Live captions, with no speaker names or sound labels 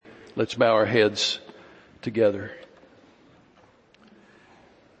Let's bow our heads together.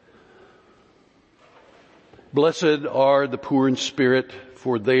 Blessed are the poor in spirit,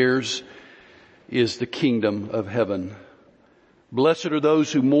 for theirs is the kingdom of heaven. Blessed are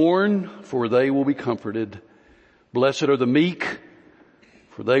those who mourn, for they will be comforted. Blessed are the meek,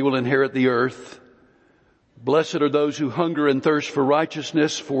 for they will inherit the earth. Blessed are those who hunger and thirst for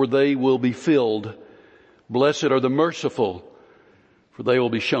righteousness, for they will be filled. Blessed are the merciful, for they will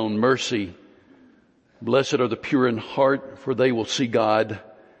be shown mercy. Blessed are the pure in heart, for they will see God.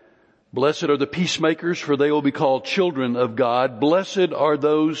 Blessed are the peacemakers, for they will be called children of God. Blessed are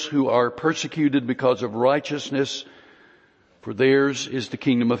those who are persecuted because of righteousness, for theirs is the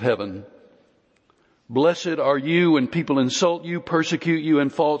kingdom of heaven. Blessed are you when people insult you, persecute you,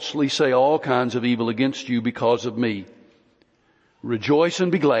 and falsely say all kinds of evil against you because of me. Rejoice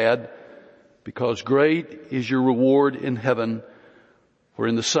and be glad, because great is your reward in heaven, for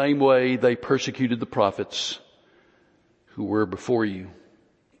in the same way they persecuted the prophets who were before you.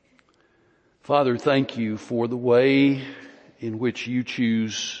 Father, thank you for the way in which you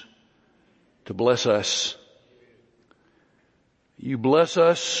choose to bless us. You bless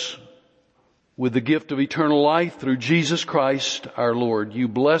us with the gift of eternal life through Jesus Christ our Lord. You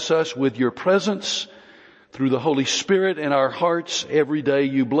bless us with your presence through the Holy Spirit in our hearts every day.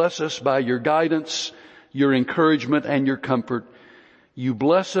 You bless us by your guidance, your encouragement, and your comfort. You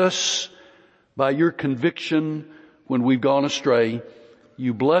bless us by your conviction when we've gone astray.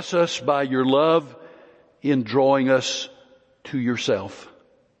 You bless us by your love in drawing us to yourself.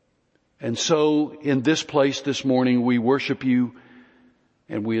 And so in this place this morning, we worship you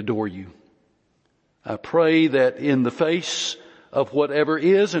and we adore you. I pray that in the face of whatever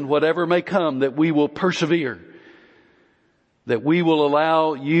is and whatever may come, that we will persevere, that we will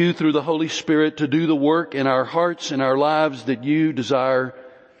allow you through the Holy Spirit to do the work in our hearts and our lives that you desire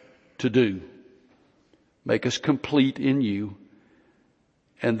to do. Make us complete in you.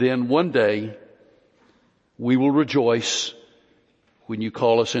 And then one day we will rejoice when you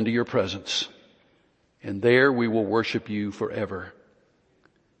call us into your presence. And there we will worship you forever.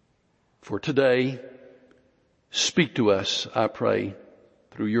 For today, speak to us, I pray,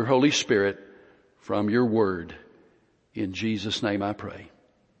 through your Holy Spirit from your word. In Jesus' name I pray.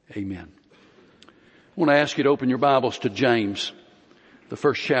 Amen. I want to ask you to open your Bibles to James, the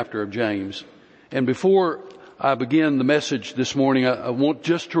first chapter of James. And before I begin the message this morning, I want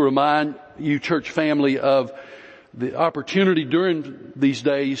just to remind you, church family, of the opportunity during these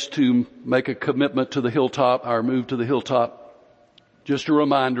days to make a commitment to the hilltop, our move to the hilltop. Just a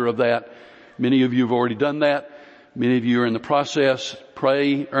reminder of that. Many of you have already done that. Many of you are in the process.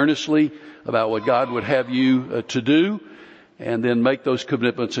 Pray earnestly about what God would have you to do, and then make those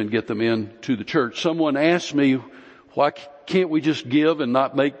commitments and get them in to the church. Someone asked me, why can't we just give and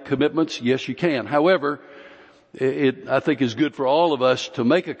not make commitments? Yes, you can. However, it I think is good for all of us to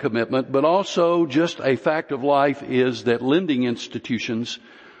make a commitment, but also just a fact of life is that lending institutions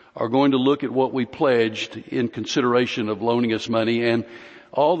are going to look at what we pledged in consideration of loaning us money, and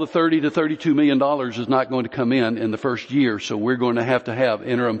all the $30 to $32 million is not going to come in the first year, so we're going to have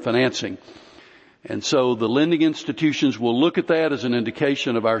interim financing. And so the lending institutions will look at that as an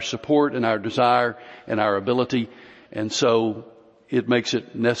indication of our support and our desire and our ability, and so it makes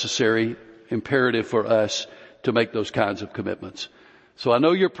it necessary, imperative for us to make those kinds of commitments. So I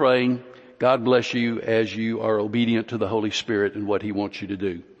know you're praying. God bless you as you are obedient to the Holy Spirit and what He wants you to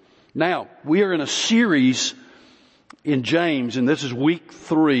do. Now, we are in a series in James, and this is week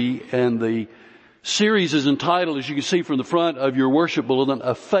 3, and the series is entitled, as you can see from the front of your worship bulletin,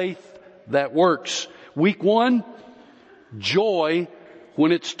 A Faith That Works. Week 1, joy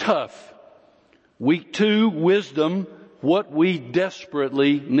when it's tough. Week 2, wisdom, what we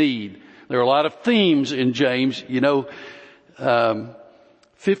desperately need. There are a lot of themes in James,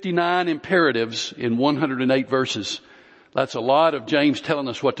 59 imperatives in 108 verses. That's a lot of James telling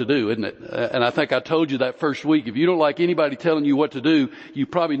us what to do, isn't it? And I think I told you that first week. If you don't like anybody telling you what to do, you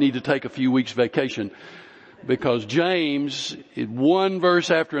probably need to take a few weeks vacation. Because James, in one verse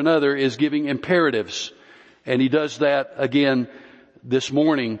after another, is giving imperatives. And he does that again this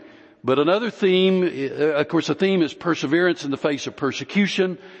morning. But another theme, of course, the theme is perseverance in the face of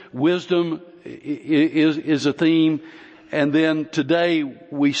persecution. Wisdom is a theme. And then today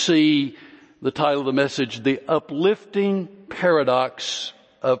we see the title of the message, The Uplifting Paradox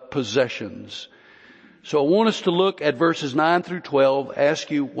of Possessions. So I want us to look at verses 9 through 12,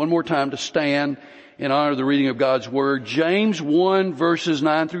 ask you one more time to stand in honor of the reading of God's Word. James 1 verses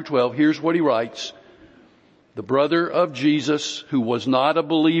 9 through 12, here's what he writes. The brother of Jesus, who was not a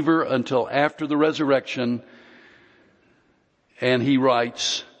believer until after the resurrection, and he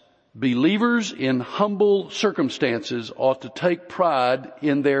writes, Believers in humble circumstances ought to take pride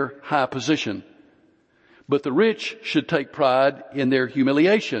in their high position. But the rich should take pride in their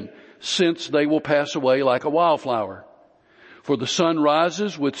humiliation, since they will pass away like a wildflower. For the sun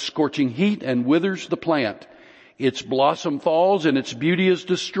rises with scorching heat and withers the plant. Its blossom falls and its beauty is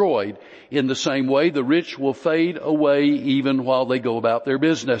destroyed. In the same way, the rich will fade away even while they go about their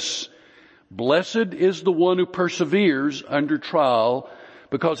business. Blessed is the one who perseveres under trial,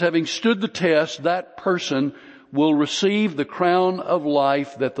 because having stood the test, that person will receive the crown of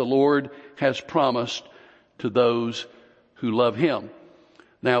life that the Lord has promised to those who love Him.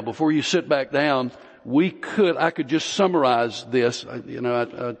 Now, before you sit back down, I could just summarize this.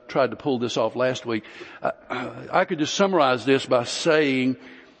 I tried to pull this off last week. I could just summarize this by saying,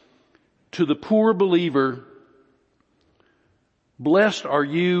 to the poor believer, blessed are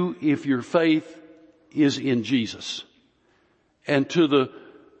you if your faith is in Jesus. And to the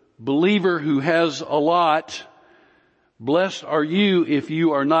believer who has a lot, blessed are you if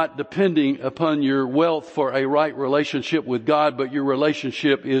you are not depending upon your wealth for a right relationship with God, but your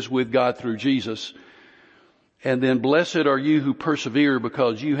relationship is with God through Jesus. And then blessed are you who persevere,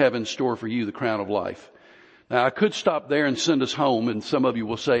 because you have in store for you the crown of life. Now, I could stop there and send us home, and some of you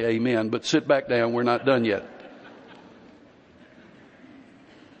will say amen, but sit back down. We're not done yet.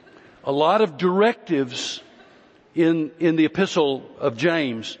 A lot of directives in the epistle of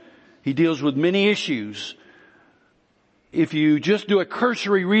James. He deals with many issues. If you just do a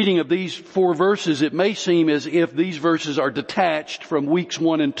cursory reading of these 4 verses, it may seem as if these verses are detached from weeks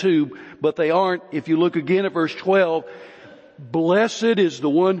 1 and 2, but they aren't. If you look again at verse 12, blessed is the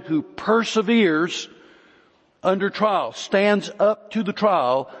one who perseveres under trial, stands up to the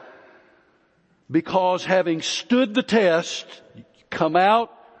trial, because having stood the test, come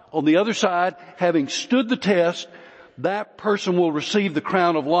out on the other side, having stood the test, that person will receive the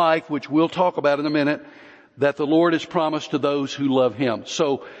crown of life, which we'll talk about in a minute, that the Lord has promised to those who love Him.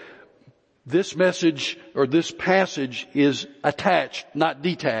 So this message, or this passage, is attached, not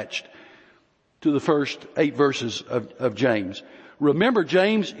detached, to the first 8 verses of James. Remember,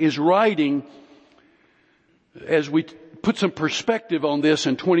 James is writing, as we put some perspective on this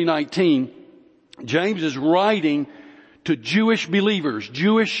in 2019, James is writing to Jewish believers,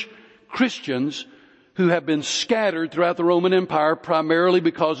 Jewish Christians who have been scattered throughout the Roman Empire primarily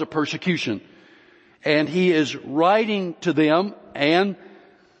because of persecution. And he is writing to them and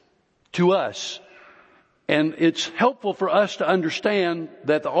to us. And it's helpful for us to understand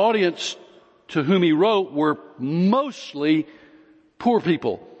that the audience to whom he wrote were mostly poor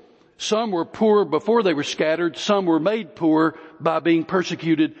people. Some were poor before they were scattered. Some were made poor by being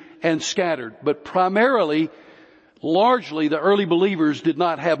persecuted and scattered. But primarily, largely, the early believers did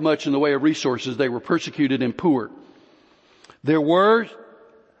not have much in the way of resources. They were persecuted and poor. There were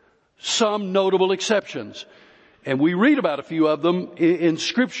some notable exceptions, and we read about a few of them in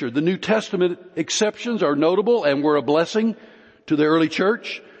Scripture. The New Testament exceptions are notable and were a blessing to the early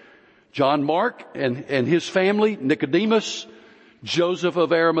church. John Mark and his family, Nicodemus, Joseph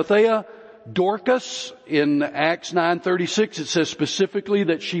of Arimathea, Dorcas. In Acts 9:36, it says specifically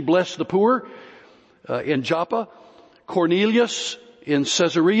that she blessed the poor in Joppa. Cornelius in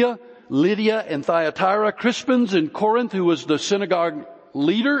Caesarea, Lydia in Thyatira, Crispins in Corinth, who was the synagogue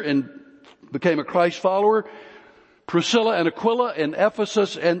leader and became a Christ follower, Priscilla and Aquila in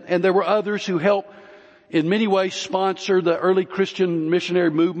Ephesus, and there were others who helped in many ways sponsor the early Christian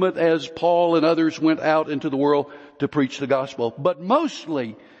missionary movement as Paul and others went out into the world to preach the gospel. But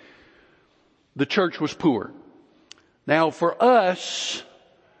mostly, the church was poor. Now, for us,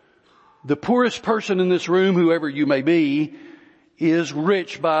 the poorest person in this room, whoever you may be, is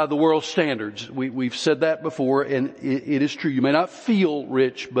rich by the world's standards. We've said that before, and it is true. You may not feel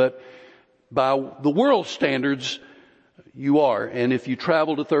rich, but by the world's standards, you are. And if you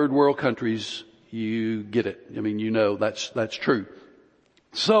travel to third world countries, you get it. I mean, you know that's true.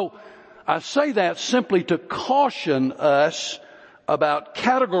 So I say that simply to caution us about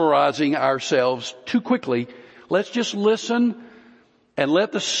categorizing ourselves too quickly. Let's just listen and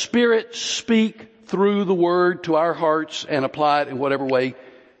let the Spirit speak through the Word to our hearts and apply it in whatever way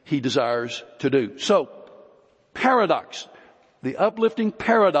He desires to do. So, paradox. The uplifting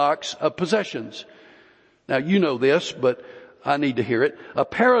paradox of possessions. Now, you know this, but I need to hear it. A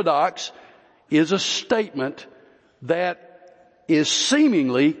paradox is a statement that is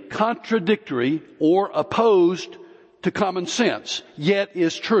seemingly contradictory or opposed to common sense, yet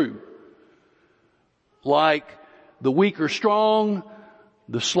is true. Like, the weak are strong,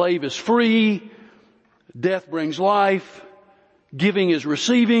 the slave is free, death brings life, giving is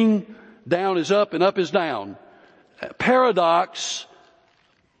receiving, down is up and up is down. Paradox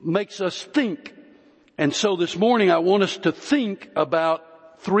makes us think. And so this morning I want us to think about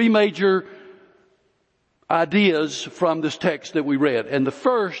three major ideas from this text that we read. And the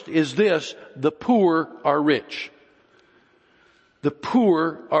first is this: the poor are rich. The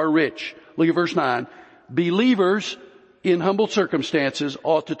poor are rich. Look at verse 9. Believers in humble circumstances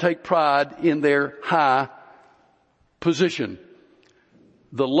ought to take pride in their high position.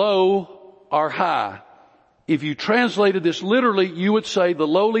 The low are high. If you translated this literally, you would say the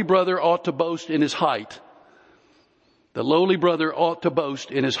lowly brother ought to boast in his height. The lowly brother ought to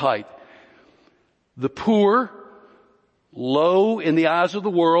boast in his height. The poor, low in the eyes of the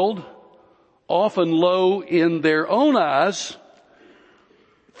world, often low in their own eyes.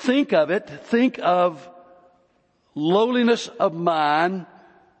 Think of it. Think of lowliness of mind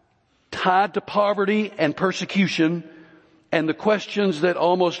tied to poverty and persecution and the questions that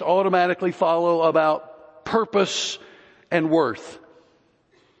almost automatically follow about purpose and worth.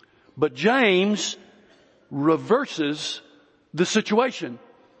 But James reverses the situation.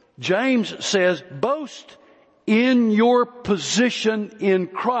 James says, boast in your position in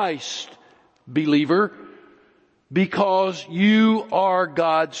Christ, believer, because you are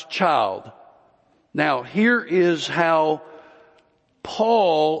God's child. Now, here is how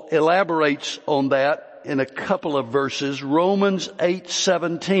Paul elaborates on that in a couple of verses. Romans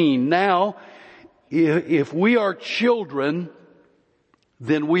 8:17. Now, if we are children,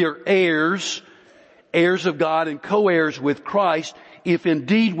 then we are heirs, heirs of God and co-heirs with Christ, if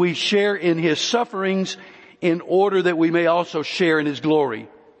indeed we share in His sufferings, in order that we may also share in His glory.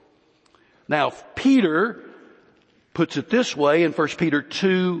 Now, Peter puts it this way in 1 Peter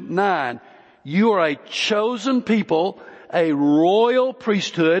 2:9. You are a chosen people, a royal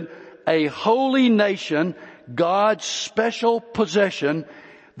priesthood, a holy nation, God's special possession,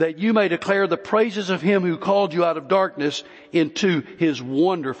 that you may declare the praises of Him who called you out of darkness into His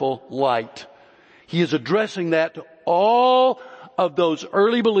wonderful light. He is addressing that to all of those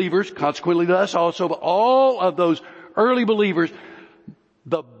early believers, consequently to us also, but all of those early believers,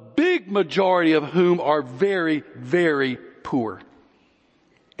 the big majority of whom are very, very poor.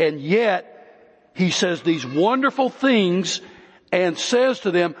 And yet, he says these wonderful things and says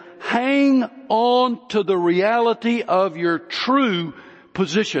to them, hang on to the reality of your true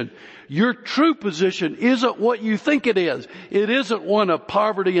position. Your true position isn't what you think it is. It isn't one of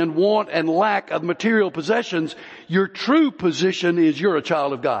poverty and want and lack of material possessions. Your true position is you're a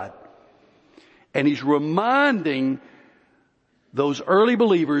child of God. And he's reminding those early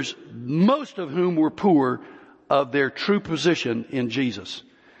believers, most of whom were poor, of their true position in Jesus.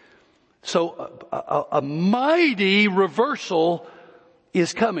 So a mighty reversal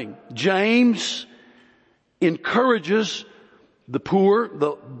is coming. James encourages the poor,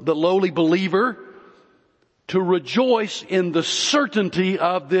 the lowly believer, to rejoice in the certainty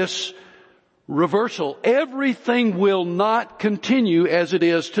of this reversal. Everything will not continue as it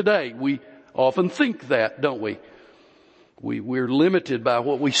is today. We often think that, don't we? We're limited by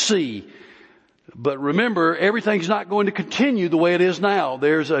what we see. But remember, everything's not going to continue the way it is now.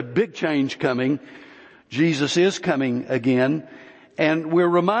 There's a big change coming. Jesus is coming again. And we're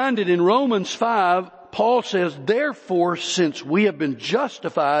reminded in Romans 5, Paul says, therefore, since we have been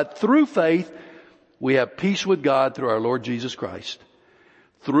justified through faith, we have peace with God through our Lord Jesus Christ,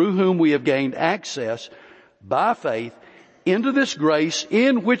 through whom we have gained access by faith into this grace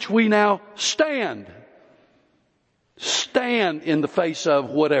in which we now stand. Stand in the face of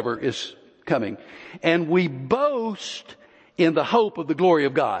whatever is coming. And we boast in the hope of the glory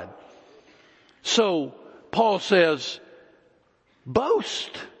of God. So Paul says,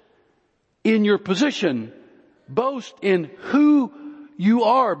 boast in your position. Boast in who you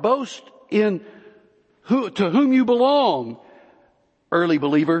are. Boast in to whom you belong. Early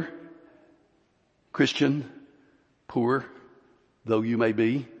believer, Christian, poor though you may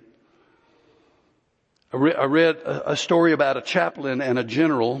be. I read a story about a chaplain and a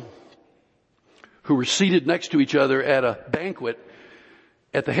general who were seated next to each other at a banquet.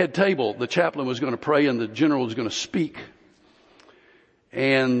 At the head table, the chaplain was going to pray and the general was going to speak.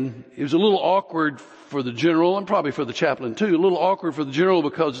 And it was a little awkward for the general, and probably for the chaplain too, a little awkward for the general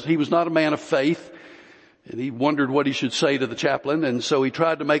because he was not a man of faith. And he wondered what he should say to the chaplain. And so he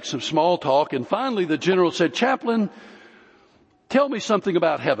tried to make some small talk. And finally the general said, "Chaplain, tell me something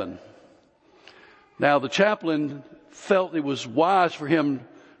about heaven." Now the chaplain felt it was wise for him,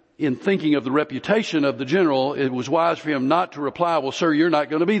 in thinking of the reputation of the general, it was wise for him not to reply, "Well, sir, you're not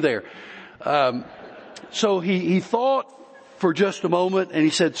going to be there." So he thought for just a moment and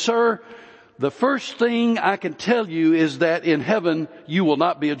he said, "Sir, the first thing I can tell you is that in heaven you will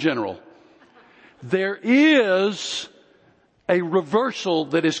not be a general. There is a reversal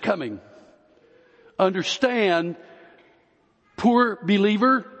that is coming. Understand, poor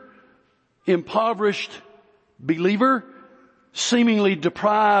believer, impoverished believer, seemingly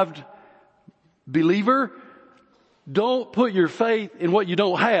deprived believer, don't put your faith in what you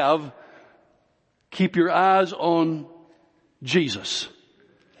don't have. Keep your eyes on Jesus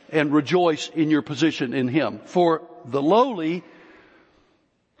and rejoice in your position in Him. For the lowly,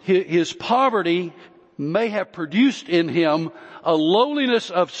 his poverty may have produced in him a lowliness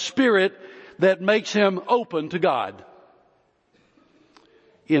of spirit that makes him open to God.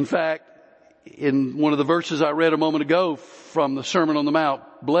 In fact, in one of the verses I read a moment ago from the Sermon on the Mount,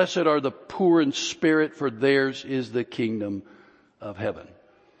 blessed are the poor in spirit, for theirs is the kingdom of heaven.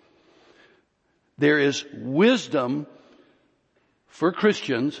 There is wisdom for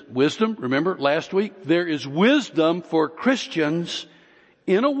Christians. Wisdom, remember last week? There is wisdom for Christians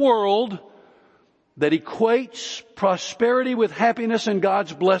in a world that equates prosperity with happiness and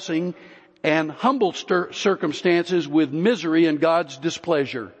God's blessing and humble circumstances with misery and God's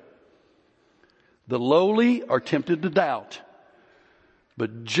displeasure. The lowly are tempted to doubt.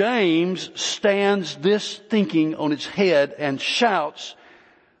 But James stands this thinking on its head and shouts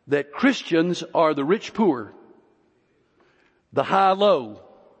that Christians are the rich poor, the high low,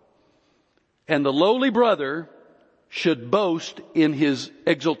 and the lowly brother should boast in his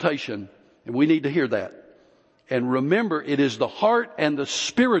exaltation. And we need to hear that. And remember, it is the heart and the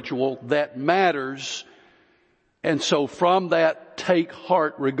spiritual that matters. And so from that, take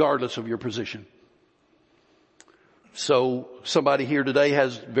heart regardless of your position. So somebody here today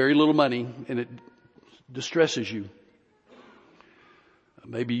has very little money and it distresses you.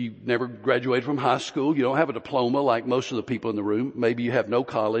 Maybe you never graduated from high school. You don't have a diploma like most of the people in the room. Maybe you have no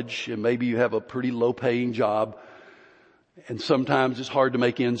college, and maybe you have a pretty low paying job. And sometimes it's hard to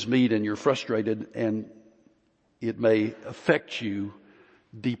make ends meet and you're frustrated, and it may affect you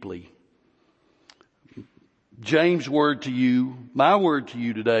deeply. James' word to you, my word to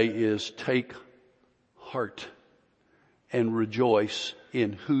you today is take heart and rejoice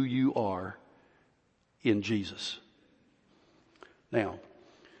in who you are in Jesus. Now,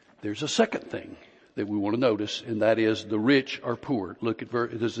 there's a second thing that we want to notice, and that is the rich are poor. Look at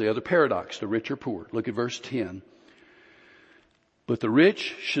this is the other paradox. The rich are poor. Look at verse 10. But the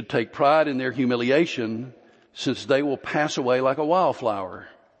rich should take pride in their humiliation, since they will pass away like a wildflower.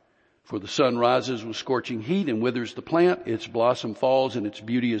 For the sun rises with scorching heat and withers the plant. Its blossom falls and its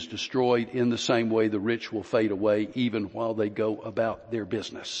beauty is destroyed. In the same way, the rich will fade away even while they go about their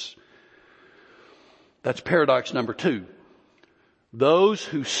business. That's paradox number 2. Those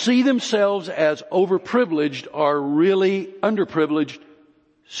who see themselves as overprivileged are really underprivileged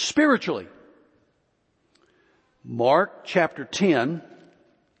spiritually. Mark chapter 10,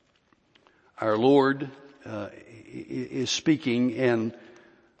 our Lord is speaking and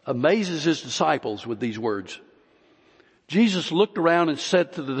amazes his disciples with these words. Jesus looked around and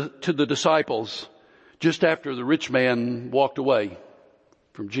said to the disciples, just after the rich man walked away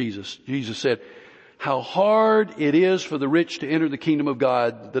from Jesus, Jesus said, how hard it is for the rich to enter the kingdom of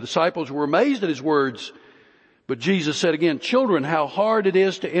God. The disciples were amazed at his words. But Jesus said again, children, how hard it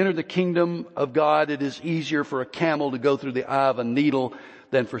is to enter the kingdom of God. It is easier for a camel to go through the eye of a needle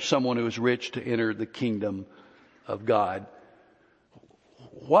than for someone who is rich to enter the kingdom of God.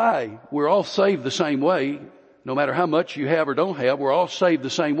 Why? We're all saved the same way. No matter how much you have or don't have, we're all saved the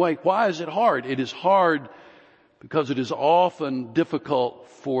same way. Why is it hard? It is hard because it is often difficult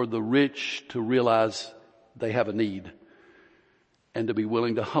for the rich to realize they have a need and to be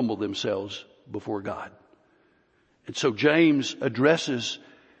willing to humble themselves before God. And so James addresses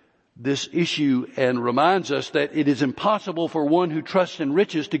this issue and reminds us that it is impossible for one who trusts in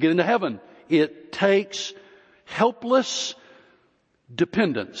riches to get into heaven. It takes helpless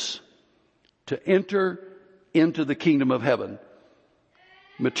dependence to enter into the kingdom of heaven.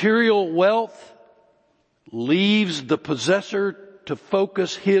 Material wealth leaves the possessor to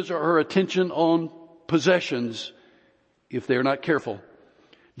focus his or her attention on possessions if they're not careful.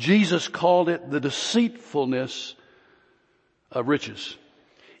 Jesus called it the deceitfulness of riches.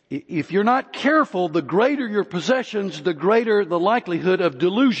 If you're not careful, the greater your possessions, the greater the likelihood of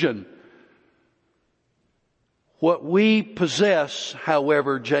delusion. What we possess,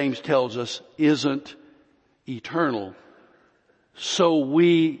 however, James tells us, isn't eternal. So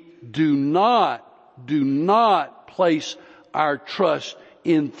we do not place our trust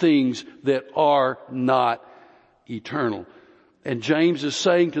in things that are not eternal. And James is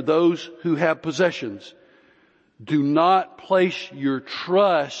saying to those who have possessions, do not place your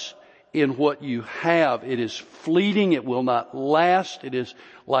trust in what you have. It is fleeting. It will not last. It is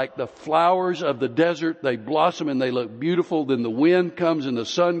like the flowers of the desert. They blossom and they look beautiful. Then the wind comes and the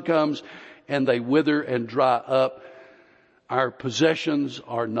sun comes and they wither and dry up. Our possessions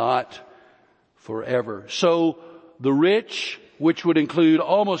are not forever. So the rich, which would include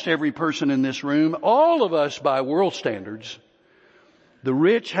almost every person in this room, all of us by world standards, the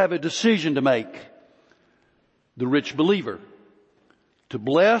rich have a decision to make. The rich believer. To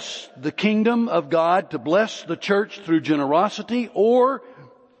bless the kingdom of God, to bless the church through generosity, or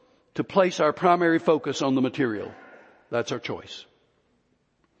to place our primary focus on the material. That's our choice.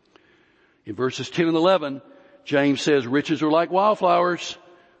 In verses 10 and 11, James says, riches are like wildflowers.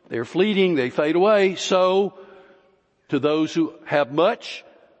 They're fleeting, they fade away. So, to those who have much,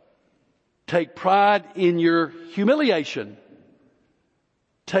 take pride in your humiliation.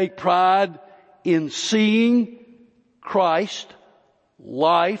 Take pride in seeing Christ,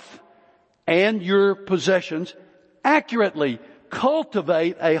 life, and your possessions accurately.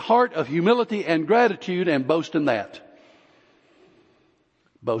 Cultivate a heart of humility and gratitude and boast in that.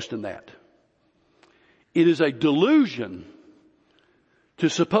 Boast in that. It is a delusion to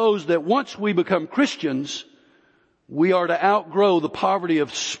suppose that once we become Christians, we are to outgrow the poverty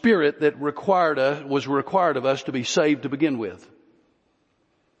of spirit that was required of us to be saved to begin with.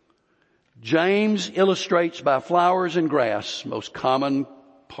 James illustrates by flowers and grass, most common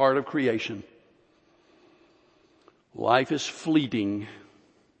part of creation. Life is fleeting,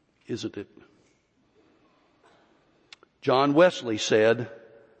 isn't it? John Wesley said,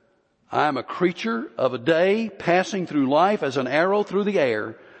 I am a creature of a day passing through life as an arrow through the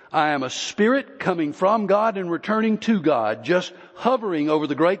air. I am a spirit coming from God and returning to God, just hovering over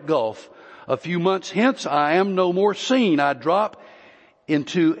the great gulf. A few months hence, I am no more seen. I drop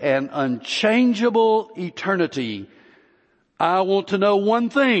into an unchangeable eternity. I want to know one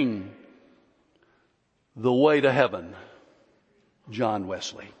thing, the way to heaven. John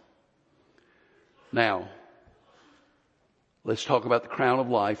Wesley. Now, let's talk about the crown of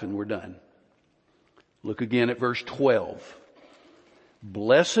life and we're done. Look again at verse 12.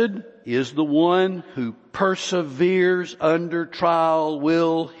 Blessed is the one who perseveres under trial.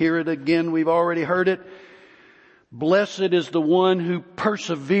 We'll hear it again. We've already heard it. Blessed is the one who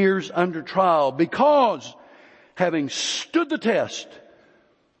perseveres under trial, because having stood the test,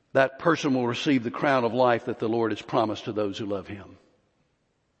 that person will receive the crown of life that the Lord has promised to those who love Him.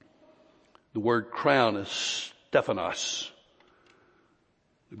 The word crown is Stephanos,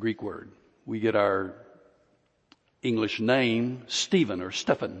 the Greek word. We get our English name, Stephen or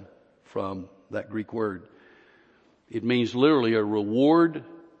Stephen, from that Greek word. It means literally a reward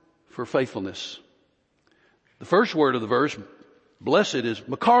for faithfulness. The first word of the verse, blessed, is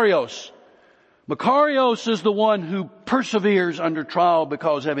Makarios. Makarios is the one who perseveres under trial,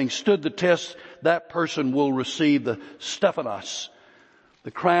 because having stood the test, that person will receive the Stephanos,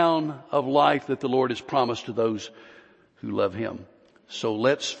 the crown of life that the Lord has promised to those who love Him. So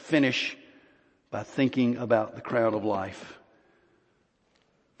let's finish by thinking about the crown of life.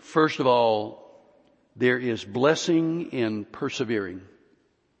 First of all, there is blessing in persevering.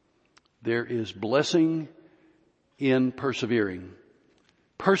 There is blessing in persevering.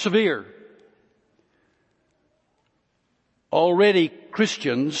 Persevere. Already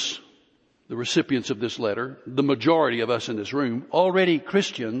Christians, the recipients of this letter, the majority of us in this room, already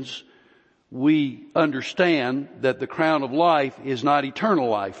Christians, we understand that the crown of life is not eternal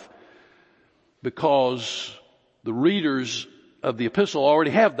life, because the readers of the epistle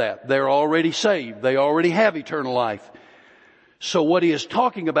already have that. They're already saved. They already have eternal life. So what he is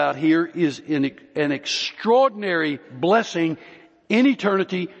talking about here is an extraordinary blessing in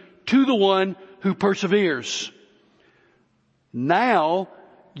eternity to the one who perseveres. Now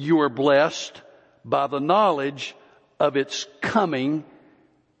you are blessed by the knowledge of its coming,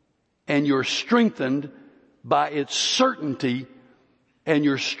 and you're strengthened by its certainty, and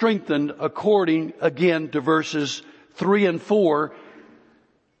you're strengthened according, again, to verses 3 and 4.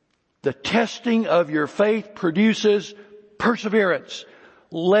 The testing of your faith produces perseverance.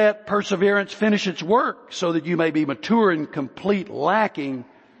 Let perseverance finish its work, so that you may be mature and complete, lacking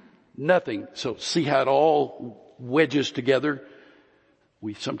nothing. So see how it all wedges together.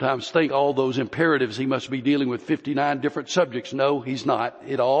 We sometimes think all those imperatives, he must be dealing with 59 different subjects. No, he's not.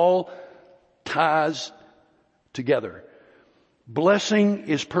 It all ties together. Blessing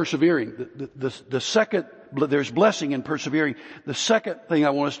is persevering. The second, there's blessing in persevering. The second thing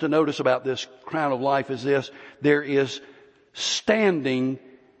I want us to notice about this crown of life is this: there is standing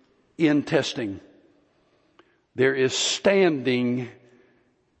in testing. There is standing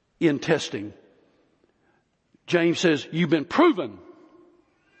in testing. James says, you've been proven.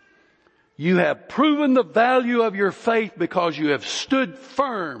 You have proven the value of your faith because you have stood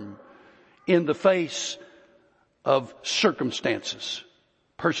firm in the face of circumstances,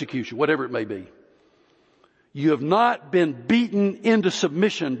 persecution, whatever it may be. You have not been beaten into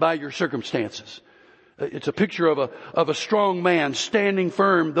submission by your circumstances. It's a picture of a strong man standing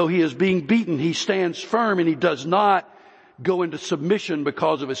firm. Though he is being beaten, he stands firm and he does not go into submission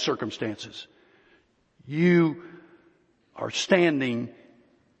because of his circumstances. You are standing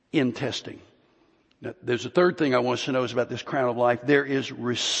in testing. Now, there's a third thing I want us to notice about this crown of life. There is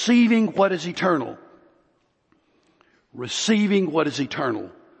receiving what is eternal. Receiving what is eternal.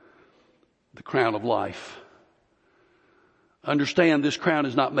 The crown of life. Understand this crown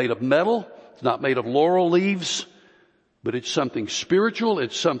is not made of metal. It's not made of laurel leaves. But it's something spiritual.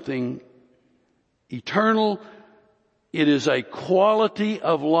 It's something eternal. It is a quality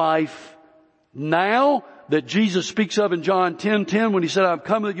of life now that Jesus speaks of in John 10:10 when he said, I've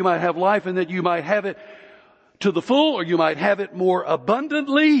come that you might have life and that you might have it to the full, or you might have it more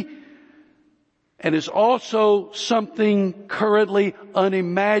abundantly. And is also something currently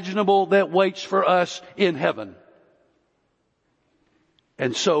unimaginable that waits for us in heaven.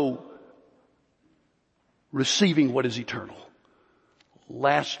 And so, receiving what is eternal.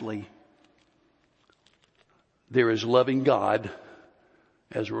 Lastly, there is loving God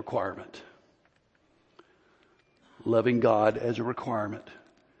as a requirement. Loving God as a requirement.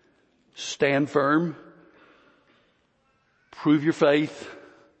 Stand firm. Prove your faith.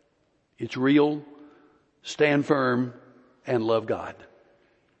 It's real. Stand firm and love God.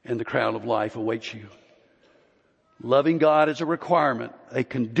 And the crown of life awaits you. Loving God is a requirement, a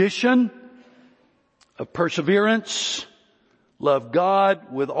condition of perseverance. Love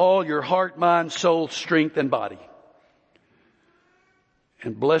God with all your heart, mind, soul, strength, and body.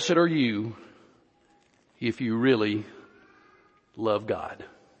 And blessed are you if you really love God.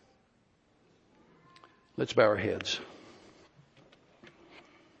 Let's bow our heads.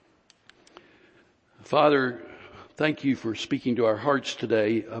 Father, thank you for speaking to our hearts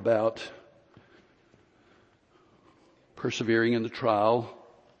today about persevering in the trial,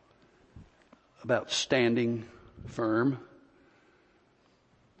 about standing firm,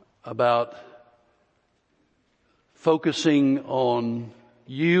 about focusing on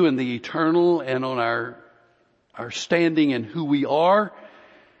you and the eternal and on our standing in who we are.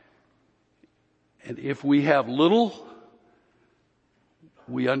 And if we have little,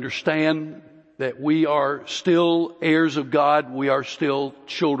 we understand that we are still heirs of God. We are still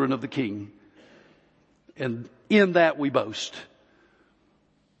children of the King. And in that we boast.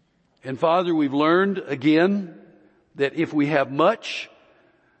 And Father, we've learned again that if we have much,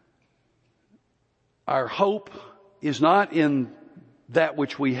 our hope is not in that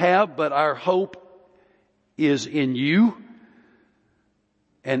which we have, but our hope is in you.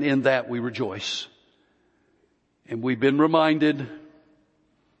 And in that we rejoice. And we've been reminded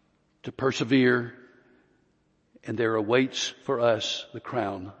to persevere, and there awaits for us the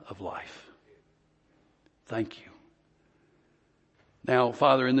crown of life. Thank you. Now,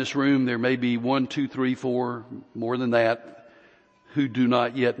 Father, in this room there may be 1, 2, 3, 4, more than that, who do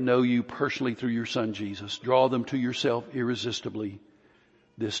not yet know you personally through your Son Jesus. Draw them to yourself irresistibly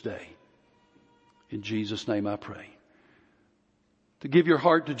this day. In Jesus' name I pray. To give your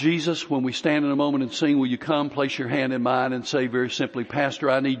heart to Jesus, when we stand in a moment and sing, will you come, place your hand in mine and say very simply, Pastor,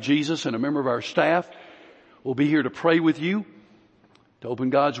 I need Jesus, and a member of our staff will be here to pray with you, to open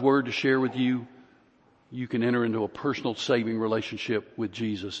God's Word, to share with you. You can enter into a personal saving relationship with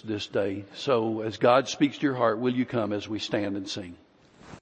Jesus this day. So as God speaks to your heart, will you come as we stand and sing?